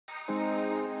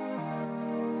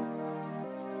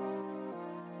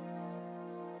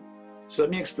So let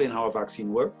me explain how a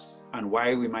vaccine works and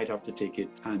why we might have to take it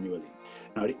annually.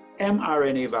 Now, the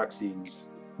mRNA vaccines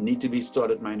need to be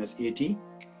stored at -80,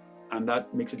 and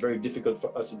that makes it very difficult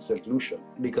for us in St. Lucia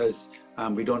because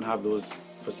we don't have those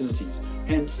facilities.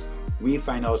 Hence, we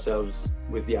find ourselves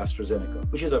with the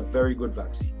AstraZeneca, which is a very good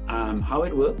vaccine. How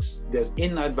it works,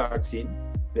 in that vaccine,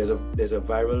 there's a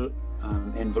viral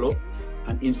envelope,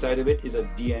 and inside of it is a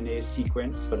DNA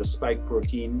sequence for the spike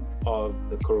protein of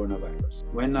the coronavirus.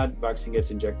 When that vaccine gets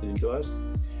injected into us,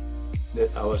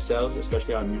 our cells,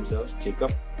 especially our immune cells, take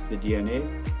up the DNA,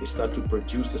 they start to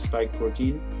produce the spike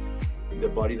protein. The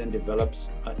body then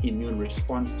develops an immune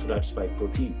response to that spike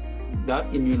protein.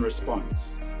 That immune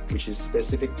response, which is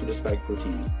specific to the spike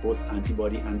proteins, both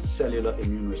antibody and cellular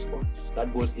immune response,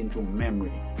 that goes into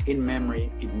memory. In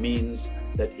memory, it means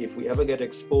that if we ever get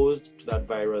exposed to that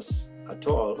virus at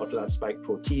all, or to that spike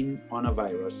protein on a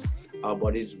virus, our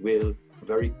bodies will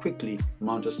very quickly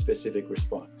mount a specific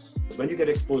response. When you get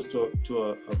exposed to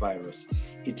a virus,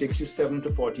 it takes you 7 to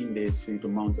 14 days for you to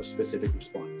mount a specific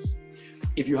response.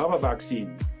 If you have a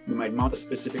vaccine, you might mount a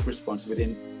specific response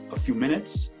within a few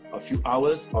minutes, a few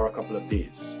hours, or a couple of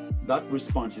days. That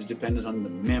response is dependent on the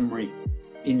memory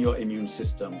in your immune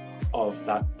system of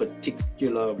that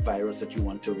particular virus that you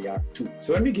want to react to.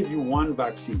 So when we give you one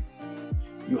vaccine,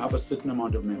 you have a certain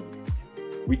amount of memory.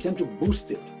 We tend to boost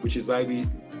it, which is why we,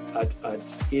 at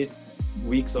 8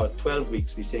 weeks or 12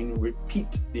 weeks, we're saying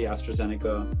repeat the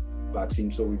AstraZeneca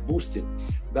vaccine, so we boost it.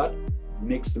 That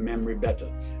makes the memory better.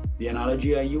 The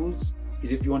analogy I use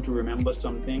is if you want to remember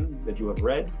something that you have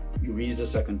read, you read it a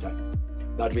second time.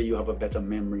 That way you have a better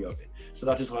memory of it. So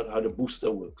that is how the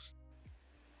booster works.